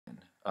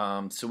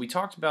So we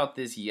talked about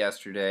this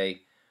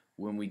yesterday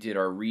when we did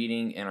our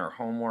reading and our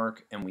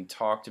homework, and we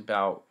talked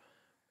about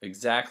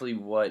exactly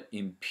what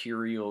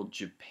Imperial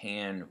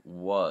Japan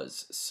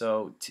was.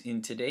 So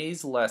in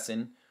today's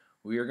lesson,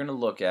 we are going to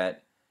look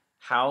at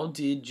how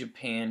did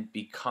Japan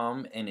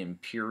become an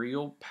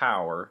imperial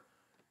power?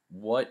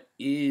 What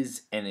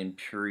is an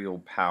imperial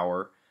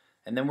power?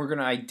 And then we're going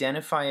to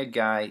identify a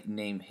guy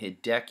named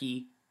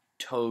Hideki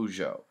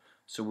Tojo.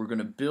 So we're going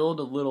to build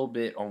a little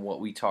bit on what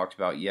we talked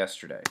about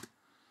yesterday.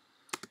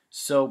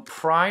 So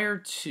prior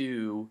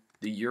to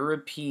the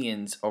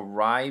Europeans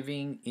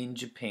arriving in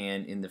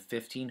Japan in the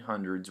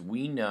 1500s,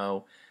 we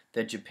know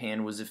that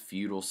Japan was a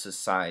feudal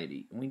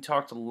society. And we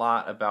talked a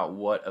lot about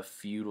what a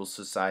feudal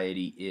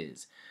society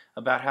is,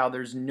 about how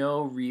there's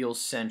no real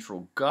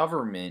central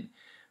government,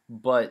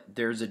 but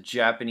there's a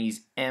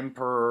Japanese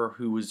emperor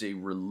who was a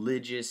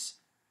religious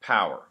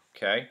power,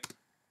 okay?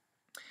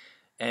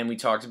 And we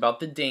talked about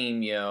the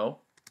daimyo,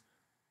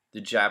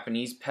 the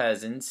Japanese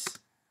peasants,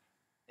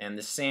 and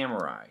the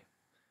samurai.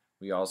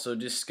 We also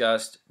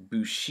discussed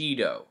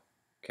Bushido,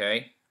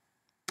 okay?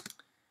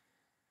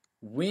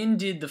 When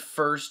did the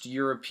first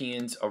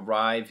Europeans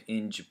arrive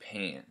in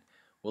Japan?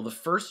 Well, the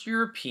first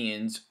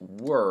Europeans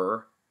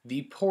were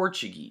the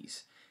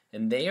Portuguese,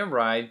 and they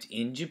arrived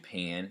in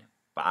Japan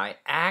by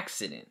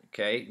accident,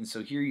 okay? And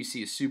so here you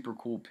see a super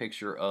cool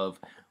picture of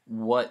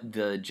what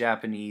the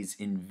Japanese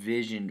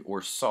envisioned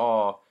or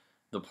saw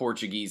the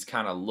Portuguese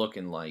kind of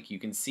looking like. You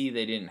can see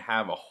they didn't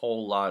have a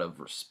whole lot of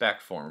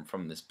respect for them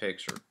from this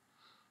picture.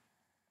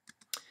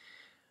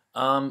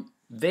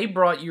 They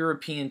brought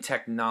European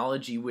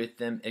technology with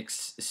them,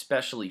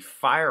 especially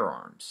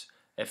firearms.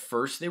 At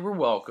first they were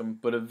welcome,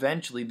 but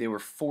eventually they were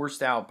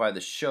forced out by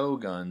the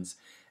shoguns.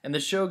 And the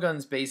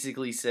shoguns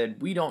basically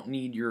said, we don't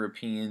need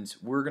Europeans.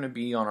 We're going to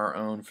be on our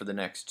own for the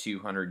next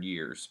 200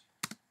 years.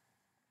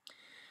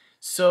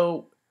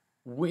 So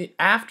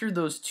after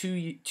those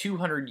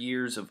 200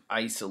 years of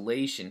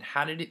isolation,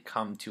 how did it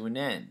come to an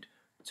end?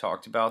 We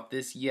talked about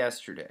this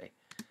yesterday.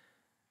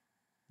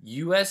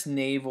 U.S.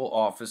 Naval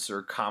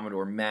Officer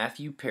Commodore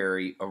Matthew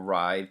Perry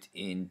arrived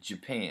in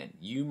Japan.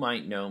 You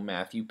might know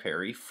Matthew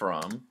Perry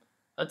from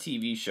a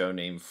TV show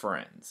named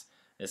Friends.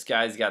 This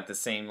guy's got the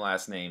same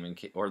last name,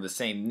 or the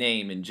same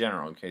name in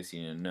general, in case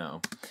you didn't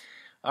know.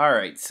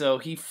 Alright, so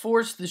he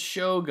forced the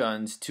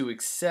shoguns to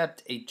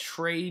accept a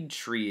trade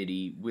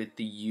treaty with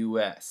the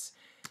U.S.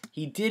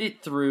 He did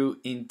it through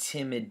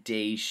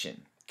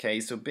intimidation.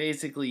 Okay, so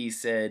basically he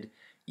said,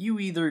 you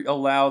either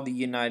allow the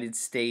United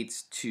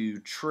States to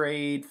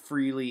trade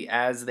freely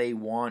as they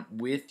want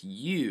with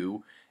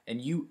you,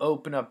 and you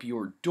open up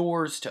your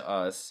doors to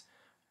us,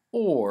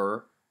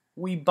 or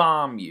we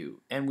bomb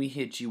you and we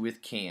hit you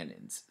with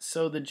cannons.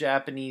 So the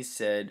Japanese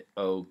said,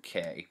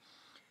 okay.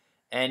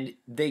 And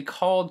they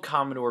called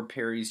Commodore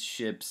Perry's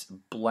ships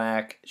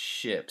black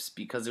ships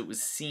because it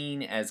was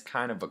seen as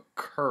kind of a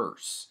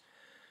curse.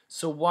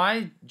 So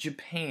why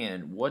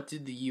Japan? What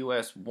did the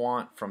U.S.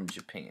 want from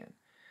Japan?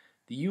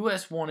 The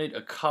U.S. wanted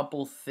a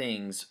couple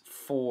things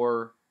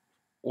from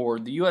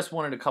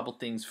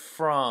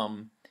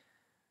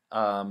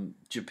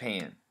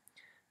Japan.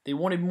 They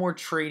wanted more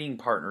trading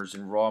partners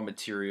and raw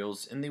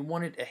materials, and they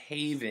wanted a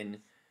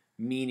haven,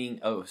 meaning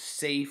a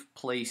safe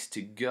place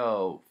to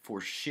go for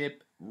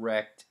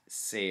shipwrecked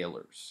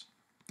sailors.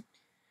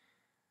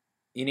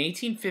 In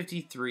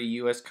 1853,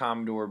 U.S.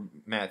 Commodore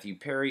Matthew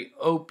Perry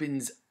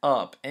opens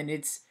up, and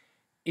it's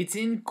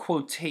in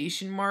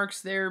quotation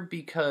marks there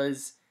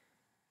because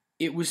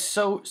it was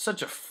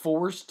such a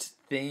forced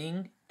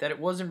thing that it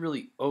wasn't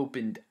really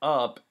opened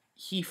up.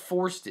 He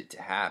forced it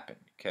to happen,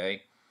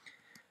 okay?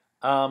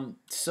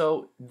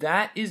 So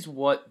that is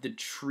what the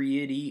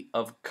Treaty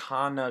of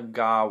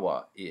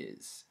Kanagawa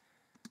is.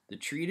 The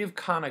Treaty of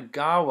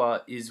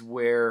Kanagawa is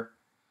where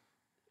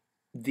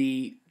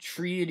the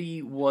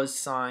treaty was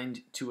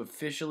signed to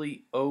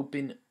officially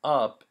open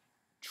up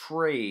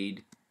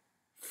trade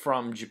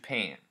from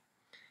Japan.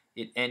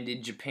 It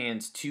ended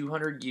Japan's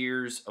 200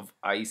 years of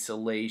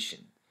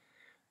isolation.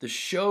 The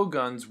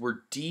shoguns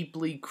were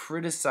deeply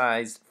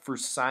criticized for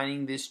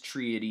signing this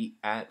treaty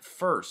at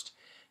first.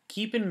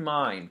 Keep in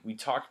mind, we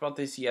talked about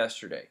this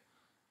yesterday.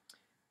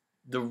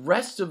 The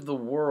rest of the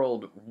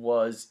world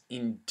was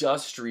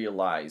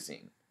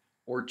industrializing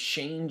or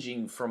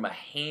changing from a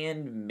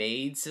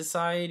handmade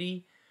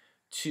society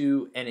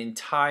to an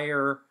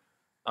entire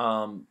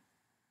kind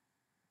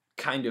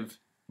of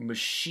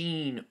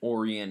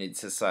machine-oriented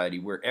society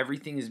where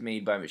everything is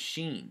made by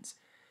machines.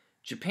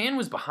 Japan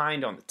was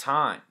behind on the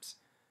times.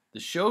 The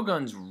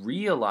shoguns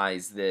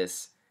realized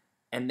this,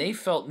 and they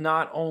felt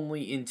not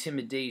only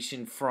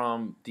intimidation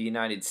from the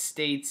United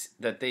States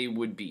that they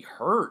would be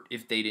hurt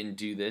if they didn't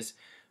do this,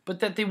 but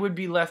that they would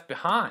be left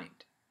behind.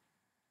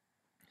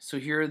 So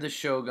here are the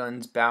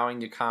shoguns bowing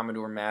to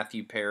Commodore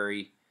Matthew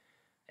Perry,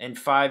 and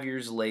 5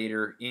 years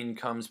later, in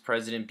comes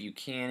President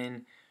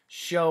Buchanan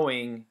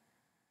showing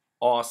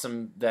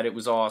that it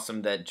was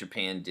awesome that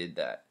Japan did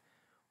that.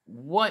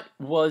 What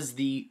was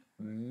the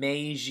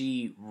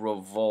Meiji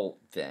Revolt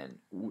then.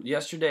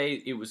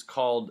 Yesterday it was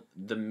called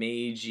the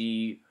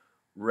Meiji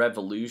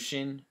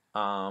Revolution.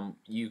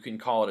 You can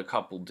call it a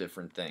couple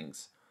different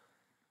things.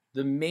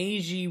 The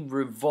Meiji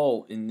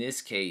Revolt, in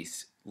this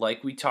case,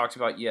 like we talked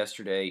about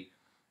yesterday,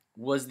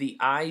 was the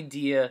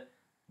idea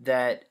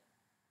that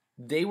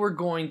they were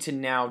going to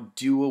now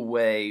do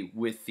away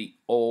with the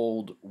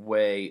old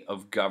way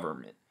of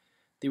government.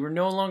 They were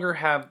no longer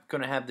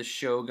going to have the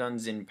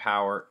shoguns in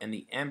power, and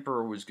the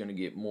emperor was going to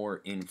get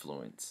more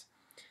influence.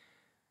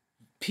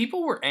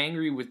 People were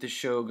angry with the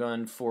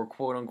shogun for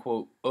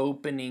quote-unquote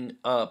opening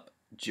up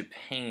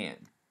Japan.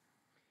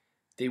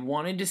 They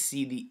wanted to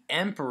see the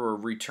emperor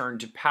return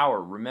to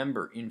power.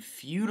 Remember, in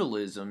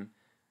feudalism,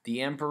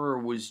 the emperor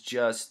was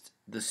just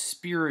the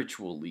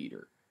spiritual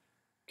leader.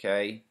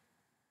 Okay?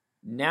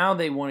 Now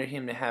they wanted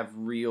him to have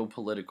real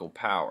political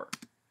power.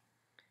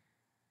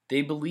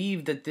 They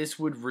believed that this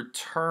would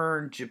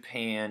return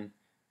Japan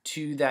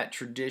to that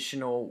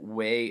traditional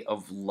way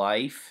of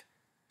life.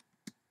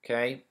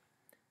 Okay?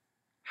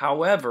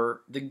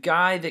 However, the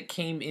guy that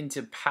came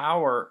into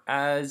power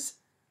as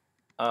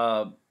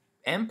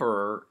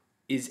emperor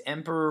is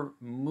Emperor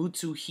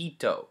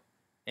Mutsuhito.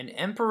 And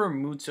Emperor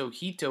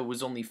Mutsuhito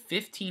was only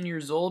 15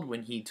 years old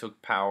when he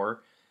took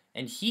power,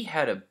 and he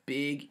had a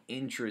big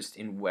interest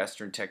in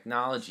Western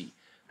technology.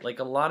 Like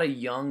a lot of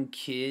young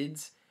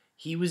kids,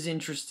 he was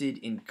interested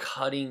in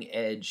cutting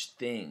edge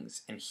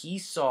things, and he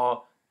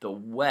saw the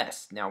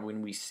West. Now,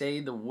 when we say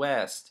the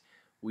West,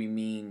 we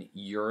mean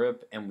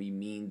Europe and we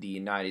mean the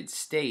United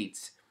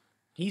States.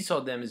 He saw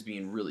them as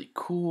being really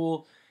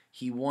cool.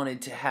 He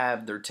wanted to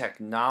have their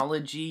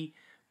technology,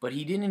 but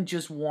he didn't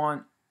just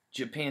want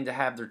Japan to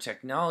have their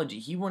technology.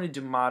 He wanted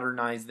to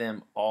modernize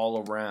them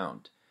all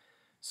around.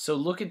 So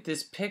look at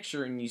this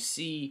picture and you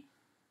see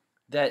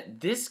that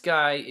this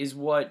guy is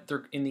what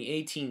they're in the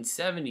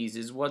 1870s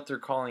is what they're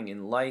calling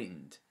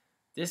enlightened.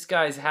 This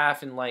guy's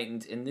half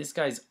enlightened and this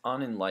guy's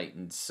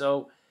unenlightened.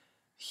 So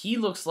he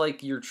looks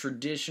like your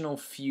traditional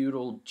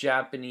feudal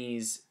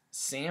Japanese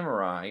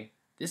samurai.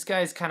 This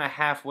guy's kind of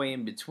halfway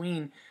in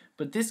between,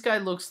 but this guy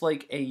looks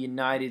like a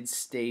United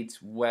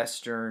States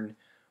Western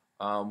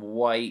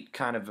white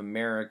kind of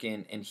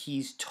American, and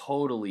he's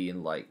totally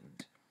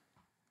enlightened.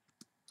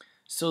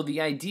 So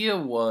the idea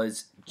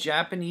was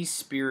Japanese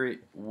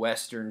spirit,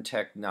 Western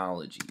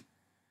technology.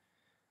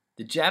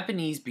 The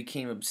Japanese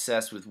became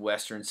obsessed with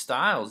Western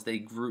styles.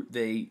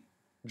 They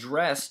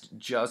dressed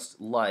just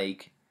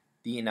like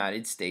the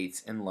United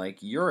States and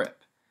like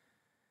Europe.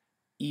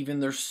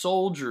 Even their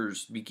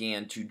soldiers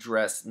began to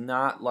dress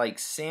not like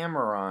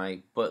samurai,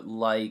 but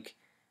like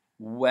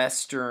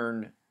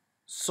Western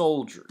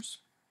soldiers.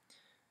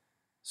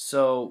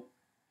 So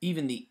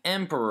even the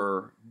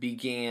emperor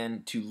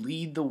began to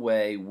lead the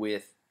way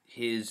with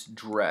his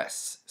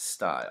dress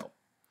style.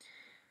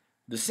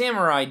 The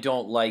samurai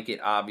don't like it,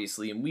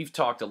 obviously, and we've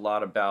talked a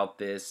lot about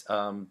this.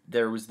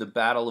 There was the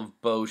Battle of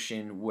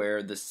Boshin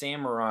where the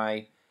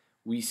samurai,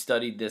 we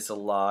studied this a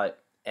lot,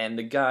 and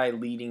the guy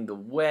leading the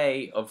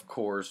way, of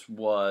course,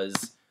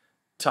 was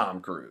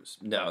Tom Cruise.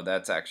 No,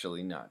 that's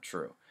actually not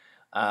true.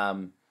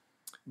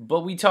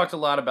 But we talked a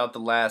lot about The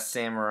Last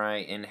Samurai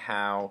and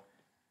how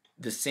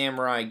the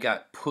samurai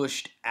got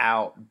pushed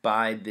out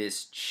by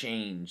this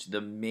change.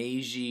 The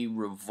Meiji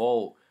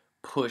Revolt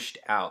pushed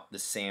out the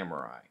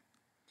samurai.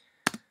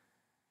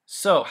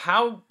 So,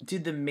 how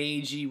did the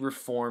Meiji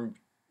reform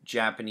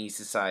Japanese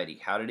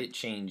society? How did it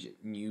change it?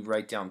 And you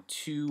write down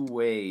 2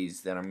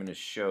 ways that I'm going to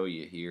show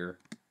you here.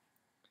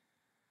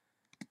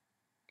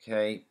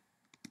 Okay.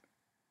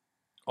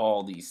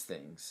 All these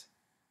things.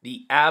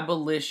 The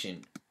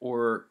abolition,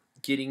 or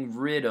getting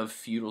rid of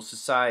feudal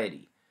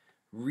society.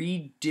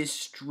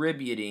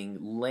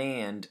 Redistributing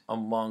land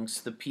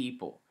amongst the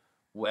people.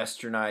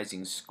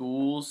 Westernizing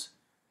schools.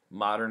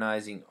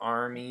 Modernizing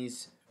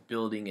armies.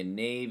 Building a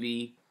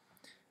navy.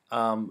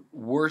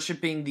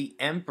 Worshipping the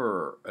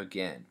emperor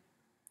again.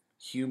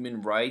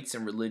 Human rights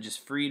and religious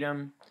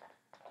freedom.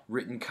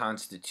 Written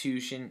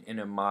constitution, and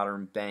a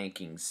modern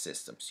banking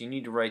system. So you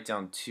need to write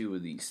down 2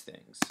 of these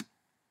things.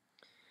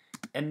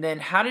 And then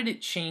how did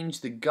it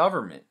change the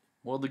government?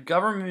 Well, the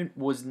government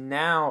was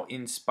now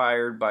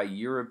inspired by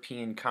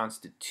European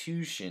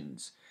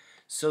constitutions.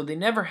 So they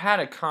never had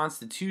a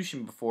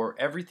constitution before.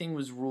 Everything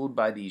was ruled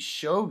by these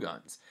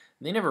shoguns.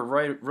 They never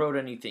wrote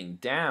anything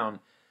down.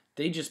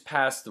 They just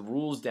passed the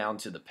rules down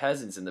to the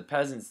peasants, and the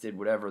peasants did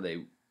whatever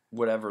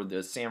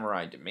the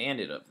samurai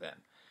demanded of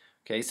them.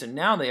 Okay, so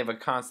now they have a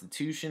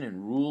constitution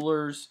and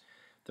rulers.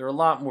 They're a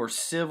lot more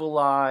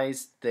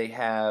civilized. They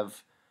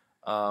have,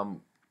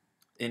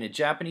 in a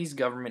Japanese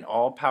government,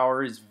 all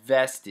power is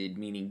vested,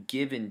 meaning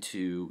given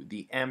to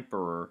the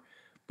emperor.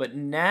 But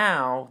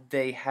now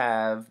they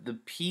have the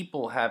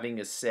people having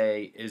a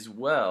say as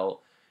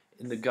well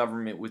in the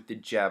government with the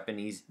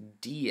Japanese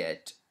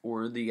Diet,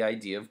 or the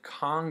idea of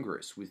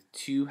Congress, with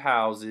 2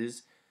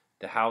 houses,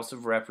 the House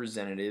of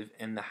Representatives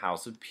and the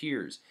House of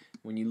Peers.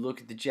 When you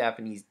look at the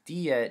Japanese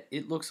Diet,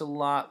 it looks a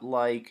lot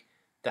like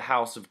the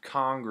House of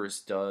Congress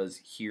does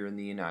here in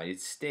the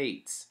United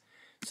States.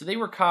 So they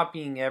were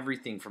copying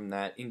everything from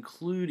that,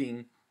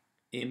 including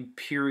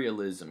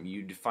imperialism.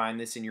 You define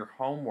this in your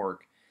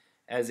homework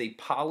as a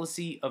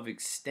policy of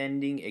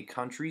extending a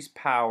country's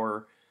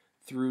power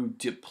through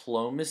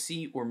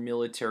diplomacy or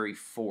military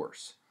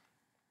force.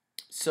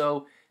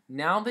 So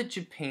now that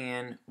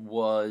Japan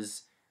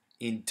was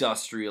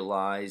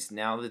industrialized,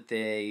 now that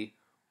they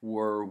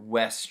were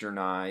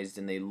westernized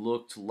and they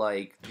looked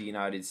like the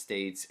United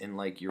States and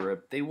like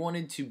Europe, they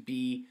wanted to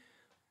be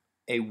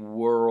a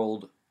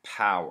world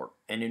power.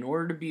 And in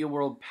order to be a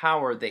world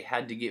power, they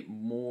had to get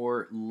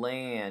more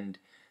land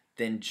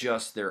than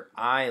just their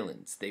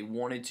islands. They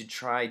wanted to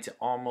try to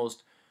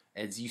almost,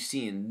 as you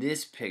see in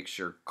this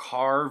picture,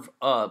 carve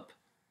up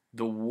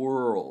the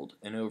world.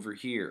 And over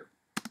here.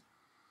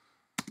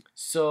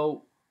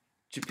 So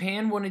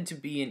Japan wanted to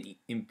be an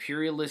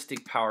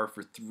imperialistic power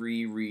for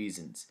 3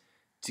 reasons.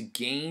 To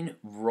gain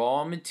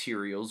raw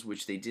materials,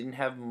 which they didn't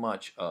have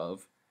much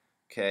of,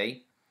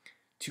 okay?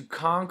 To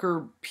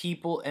conquer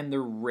people and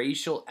their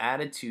racial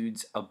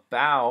attitudes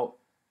about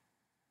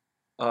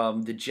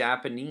the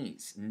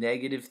Japanese,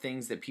 negative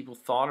things that people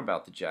thought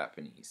about the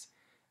Japanese.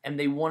 And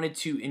they wanted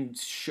to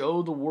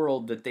show the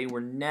world that they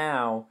were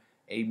now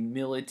a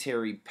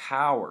military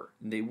power.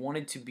 And they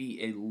wanted to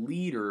be a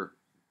leader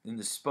and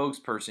the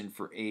spokesperson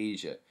for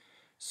Asia.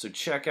 So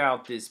check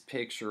out this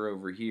picture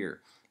over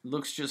here. It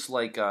looks just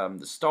like the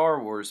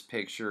Star Wars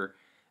picture,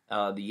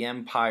 The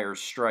Empire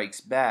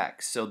Strikes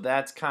Back. So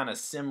that's kind of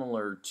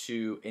similar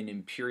to an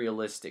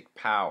imperialistic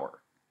power.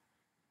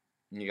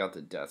 And you got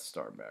the Death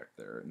Star back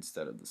there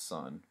instead of the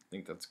sun. I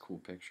think that's a cool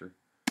picture.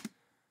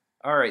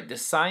 Alright, the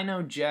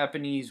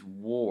Sino-Japanese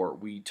War.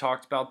 We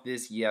talked about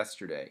this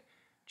yesterday.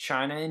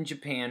 China and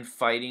Japan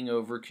fighting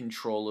over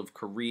control of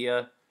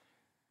Korea.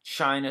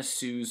 China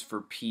sues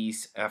for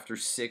peace after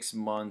 6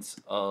 months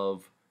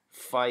of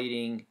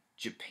fighting.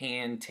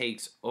 Japan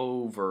takes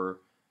over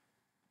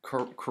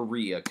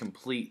Korea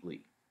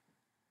completely.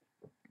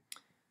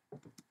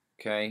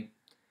 Okay.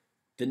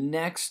 The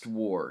next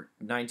war,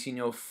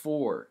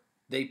 1904,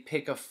 they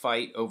pick a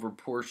fight over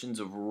portions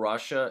of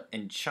Russia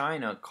and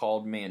China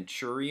called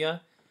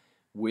Manchuria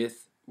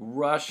with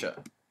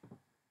Russia.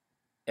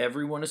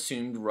 Everyone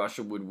assumed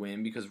Russia would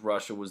win because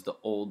Russia was the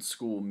old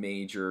school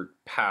major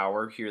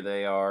power. Here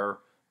they are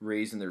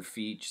raising their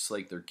feet just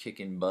like they're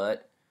kicking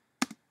butt.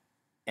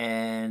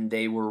 And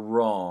they were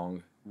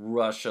wrong.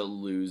 Russia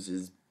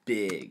loses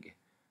big.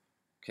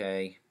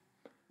 Okay?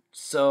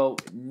 So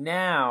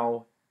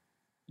now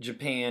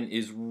Japan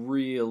is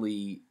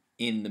really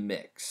in the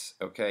mix.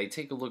 Okay?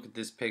 Take a look at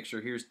this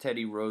picture. Here's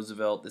Teddy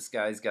Roosevelt. This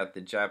guy's got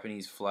the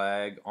Japanese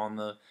flag on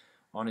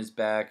his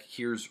back.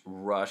 Here's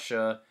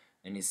Russia.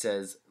 And he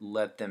says,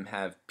 let them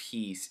have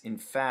peace. In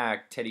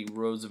fact, Teddy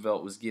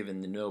Roosevelt was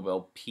given the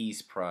Nobel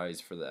Peace Prize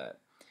for that.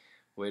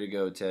 Way to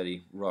go,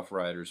 Teddy. Rough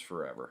Riders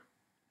forever.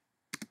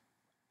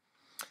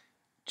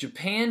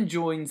 Japan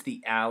joins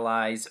the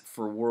Allies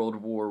for World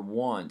War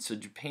I. So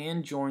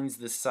Japan joins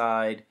the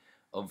side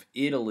of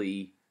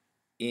Italy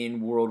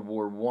in World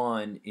War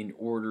I in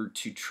order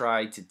to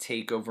try to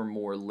take over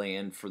more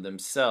land for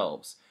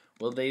themselves.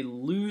 Well, they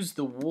lose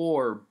the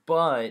war,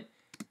 but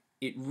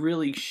it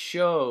really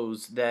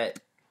shows that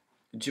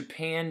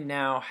Japan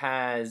now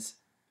has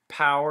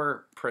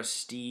power,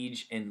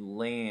 prestige, and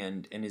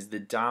land and is the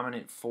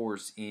dominant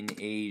force in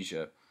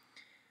Asia.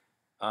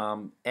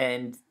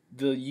 And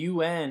the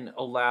UN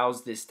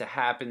allows this to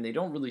happen. They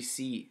don't really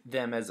see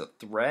them as a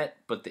threat,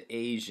 but the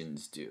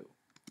Asians do.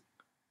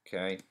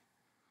 Okay?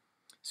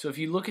 So if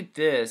you look at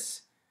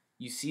this,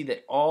 you see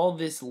that all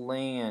this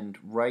land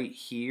right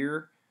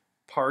here,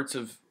 parts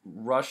of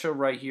Russia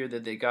right here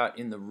that they got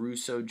in the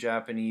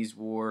Russo-Japanese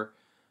War,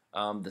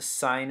 the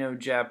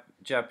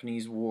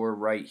Sino-Japanese War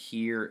right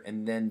here,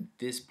 and then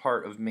this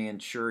part of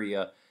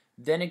Manchuria,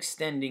 then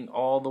extending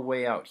all the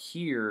way out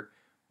here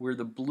where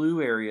the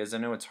blue areas, I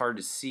know it's hard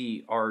to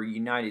see, are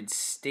United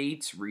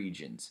States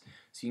regions.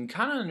 So you can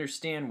kind of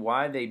understand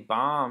why they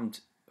bombed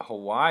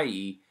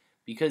Hawaii,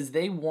 because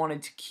they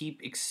wanted to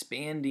keep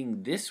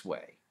expanding this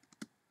way.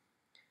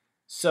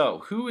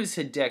 So, who is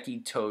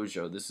Hideki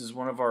Tojo? This is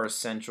one of our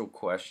essential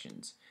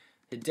questions.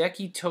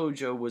 Hideki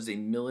Tojo was a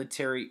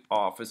military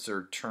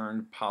officer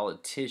turned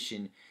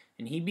politician,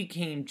 and he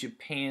became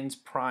Japan's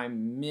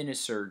prime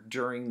minister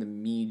during the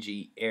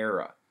Meiji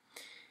era.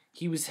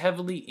 He was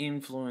heavily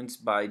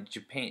influenced by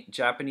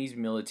Japanese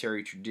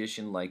military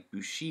tradition like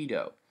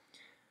Bushido.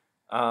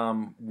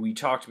 We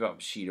talked about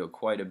Bushido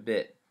quite a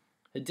bit.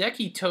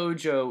 Hideki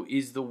Tojo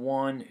is the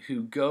one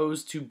who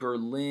goes to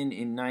Berlin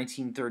in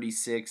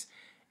 1936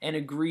 and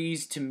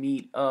agrees to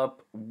meet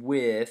up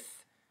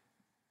with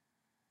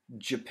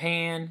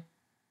Japan,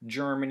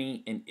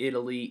 Germany, and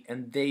Italy,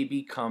 and they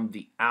become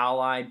the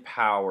Allied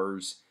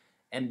powers,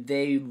 and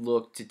they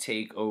look to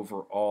take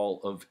over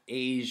all of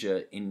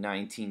Asia in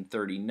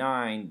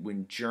 1939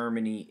 when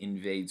Germany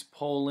invades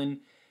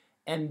Poland,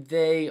 and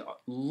they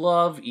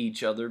love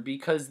each other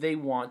because they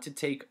want to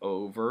take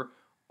over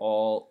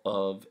all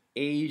of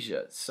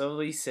Asia. So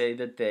they say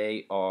that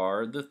they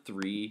are the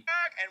three.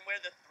 And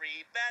we're the 3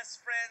 best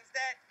friends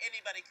that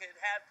anybody could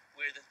have.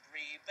 We're the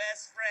 3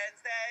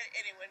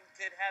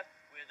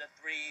 the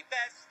three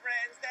best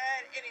friends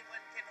that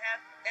anyone can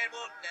have, and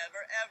we'll never,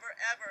 ever,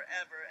 ever,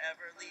 ever,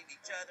 ever leave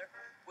each other.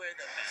 We're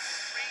the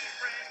best three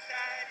friends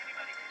that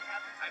anybody can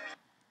have.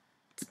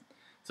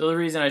 So the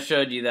reason I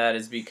showed you that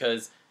is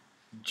because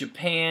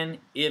Japan,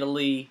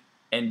 Italy,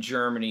 and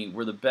Germany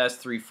were the best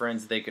three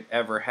friends they could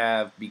ever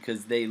have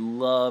because they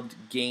loved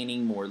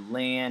gaining more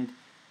land.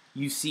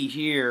 You see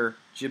here,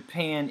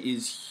 Japan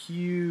is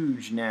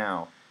huge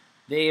now.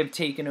 They have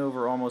taken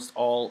over almost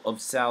all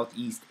of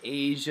Southeast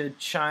Asia.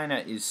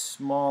 China is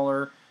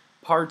smaller.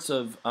 Parts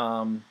of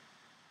Beijing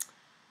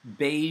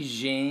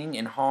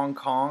and Hong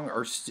Kong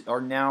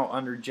are now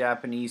under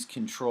Japanese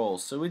control.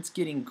 So it's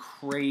getting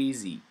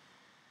crazy.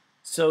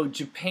 So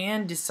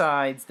Japan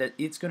decides that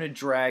it's going to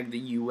drag the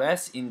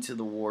U.S. into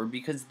the war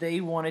because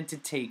they wanted to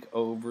take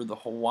over the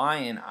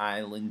Hawaiian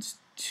Islands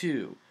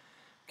too.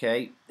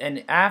 Okay,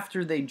 and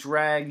after they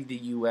drag the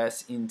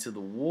U.S. into the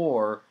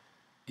war,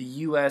 the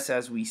U.S.,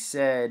 as we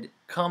said,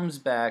 comes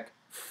back,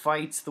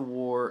 fights the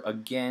war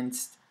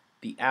against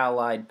the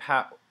Allied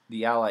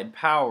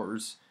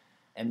powers,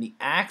 and the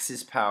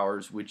Axis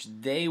powers, which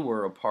they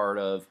were a part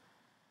of,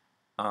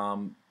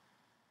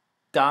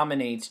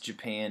 dominates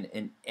Japan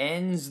and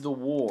ends the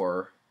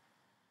war.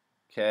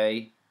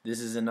 Okay, this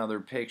is another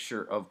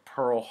picture of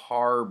Pearl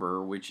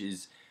Harbor, which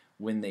is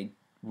when the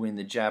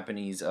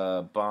Japanese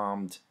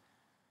bombed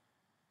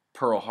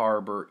Pearl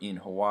Harbor in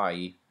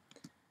Hawaii.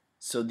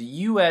 So the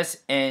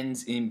U.S.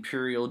 ends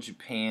Imperial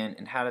Japan,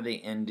 and how do they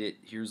end it?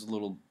 Here's a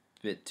little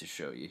bit to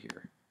show you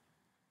here.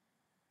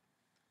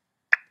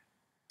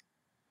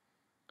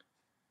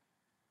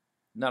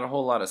 Not a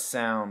whole lot of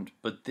sound,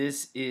 but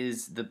this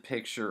is the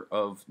picture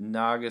of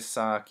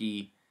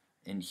Nagasaki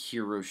and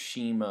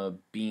Hiroshima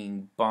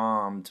being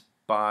bombed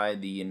by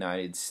the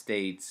United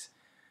States.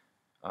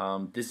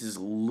 This is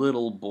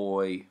Little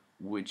Boy,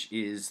 which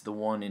is the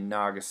one in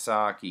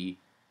Nagasaki.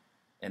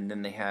 And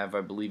then they have,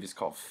 I believe it's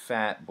called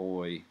Fat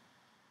Boy,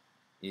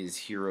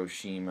 is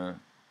Hiroshima.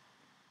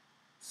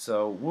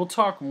 So we'll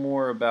talk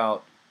more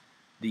about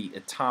the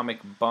atomic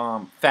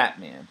bomb. Fat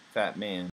Man.